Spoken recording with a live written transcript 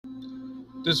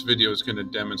This video is going to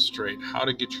demonstrate how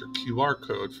to get your QR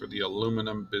code for the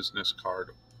aluminum business card,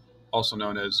 also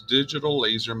known as Digital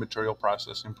Laser Material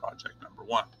Processing Project number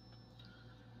 1.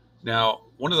 Now,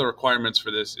 one of the requirements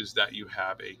for this is that you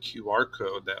have a QR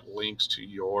code that links to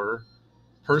your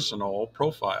personal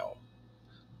profile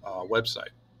website.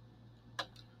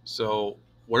 So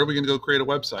where are we going to go create a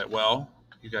website? Well,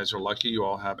 you guys are lucky you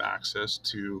all have access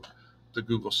to the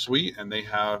Google Suite, and they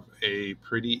have a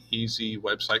pretty easy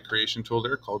website creation tool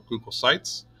there called Google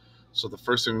Sites. So the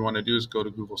first thing we want to do is go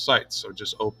to Google Sites. So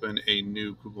just open a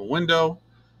new Google window,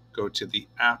 go to the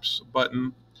Apps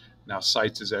button. Now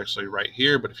Sites is actually right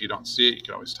here, but if you don't see it, you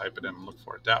can always type it in and look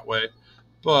for it that way.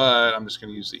 But I'm just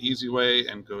going to use the easy way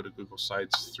and go to Google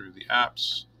Sites through the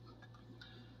apps.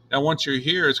 Now, once you're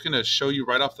here, it's going to show you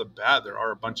right off the bat there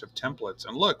are a bunch of templates.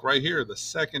 And look, right here, the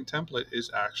second template is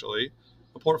actually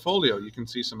a portfolio. You can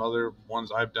see some other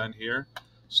ones I've done here.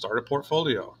 Start a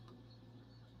portfolio.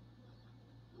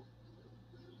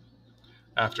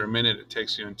 After a minute, it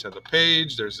takes you into the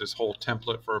page. There's this whole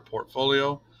template for a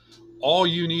portfolio. All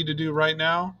you need to do right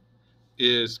now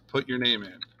is put your name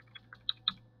in.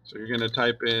 So you're going to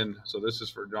type in, so this is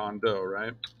for John Doe,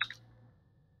 right?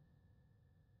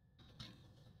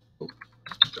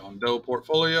 John Doe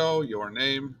portfolio, your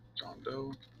name, John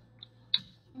Doe.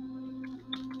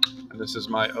 And this is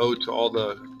my ode to all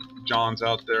the Johns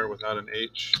out there without an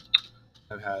H.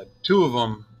 I've had 2 of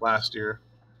them last year,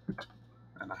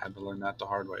 and I had to learn that the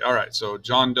hard way. All right, so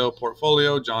John Doe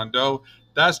portfolio, John Doe.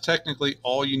 That's technically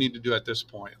all you need to do at this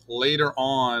point. Later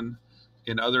on,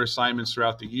 in other assignments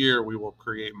throughout the year, we will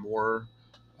create more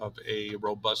of a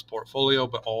robust portfolio,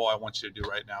 but all I want you to do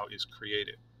right now is create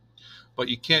it. But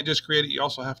you can't just create it, you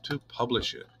also have to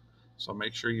publish it. So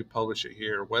make sure you publish it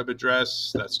here. Web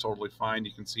address, that's totally fine.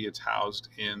 You can see it's housed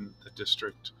in the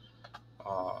district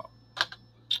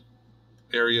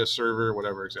area server,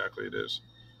 whatever exactly it is.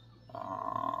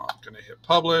 I'm going to hit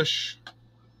publish.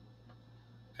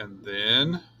 And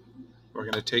then we're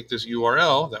going to take this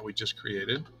URL that we just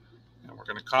created, and we're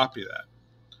going to copy that.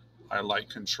 I like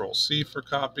Control C for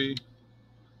copy.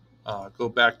 Go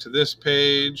back to this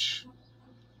page.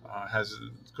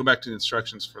 Go back to the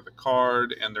instructions for the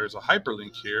card, and there's a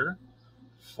hyperlink here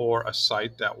for a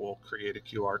site that will create a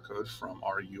QR code from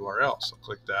our URL. So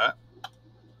click that.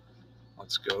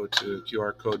 Let's go to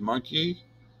QR Code Monkey.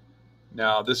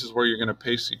 Now this is where you're going to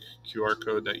paste the QR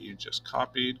code that you just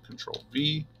copied. Control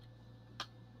V.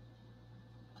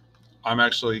 I'm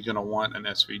actually going to want an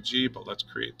SVG, but let's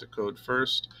create the code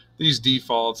first. These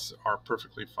defaults are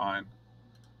perfectly fine.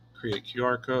 Create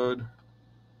QR code.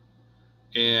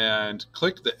 And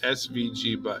click the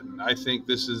SVG button. I think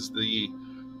this is the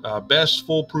best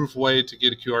foolproof way to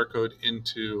get a QR code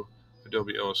into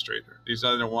Adobe Illustrator. These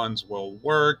other ones will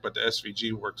work, but the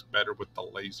SVG works better with the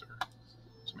laser.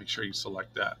 So make sure you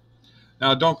select that.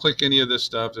 Now, don't click any of this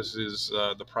stuff. This is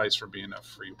the price for being a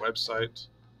free website.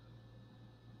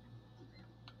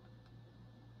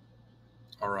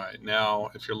 All right,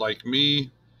 now if you're like me,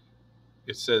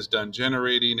 it says done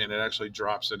generating, and it actually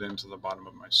drops it into the bottom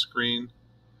of my screen.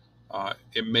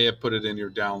 It may have put it in your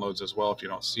downloads as well if you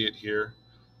don't see it here.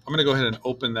 I'm going to go ahead and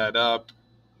open that up,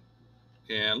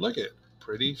 and look at it,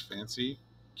 pretty fancy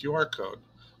QR code.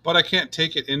 But I can't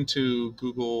take it into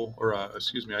Google, or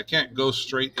excuse me, I can't go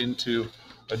straight into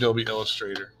Adobe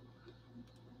Illustrator.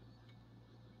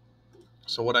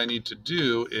 So what I need to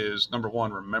do is, number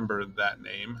one, remember that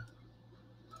name.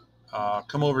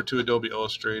 Come over to Adobe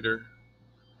Illustrator.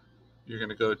 You're going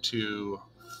to go to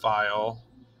File,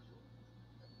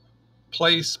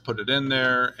 Place, put it in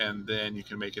there, and then you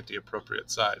can make it the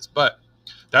appropriate size. But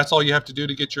that's all you have to do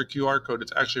to get your QR code.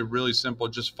 It's actually really simple.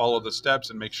 Just follow the steps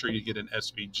and make sure you get an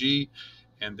SVG,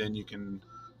 and then you can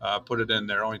put it in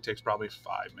there. It only takes probably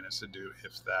 5 minutes to do,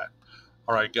 if that.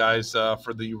 All right, guys,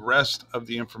 for the rest of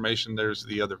the information, there's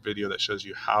the other video that shows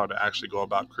you how to actually go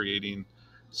about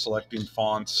selecting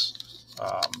fonts,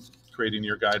 creating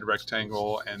your guide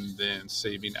rectangle, and then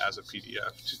saving as a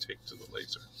PDF to take to the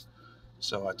laser.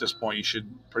 So at this point, you should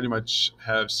pretty much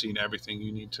have seen everything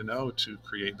you need to know to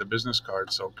create the business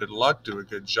card. So good luck, do a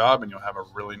good job, and you'll have a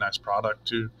really nice product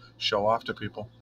to show off to people.